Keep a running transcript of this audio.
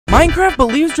Minecraft, but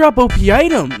leaves drop OP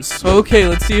items. Okay,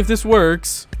 let's see if this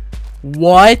works.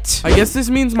 What? I guess this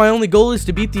means my only goal is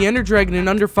to beat the Ender Dragon in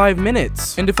under 5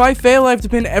 minutes. And if I fail, I have to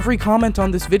pin every comment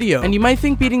on this video. And you might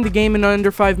think beating the game in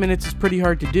under 5 minutes is pretty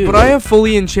hard to do. But I have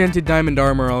fully enchanted diamond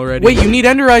armor already. Wait, you need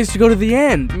Ender Eyes to go to the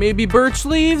end. Maybe birch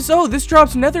leaves? Oh, this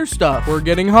drops nether stuff. We're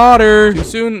getting hotter. Too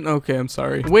soon? Okay, I'm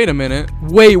sorry. Wait a minute.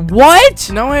 Wait,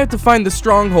 what? Now I have to find the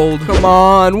stronghold. Come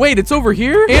on. Wait, it's over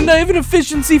here? And I have an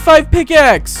efficiency 5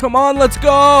 pickaxe. Come on, let's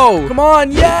go. Come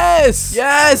on, yes.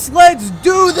 Yes, let's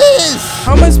do this.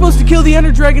 How am I supposed to kill the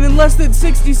Ender Dragon in less than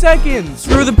 60 seconds?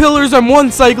 Screw the pillars, I'm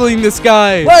one-cycling this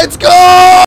guy. Let's go!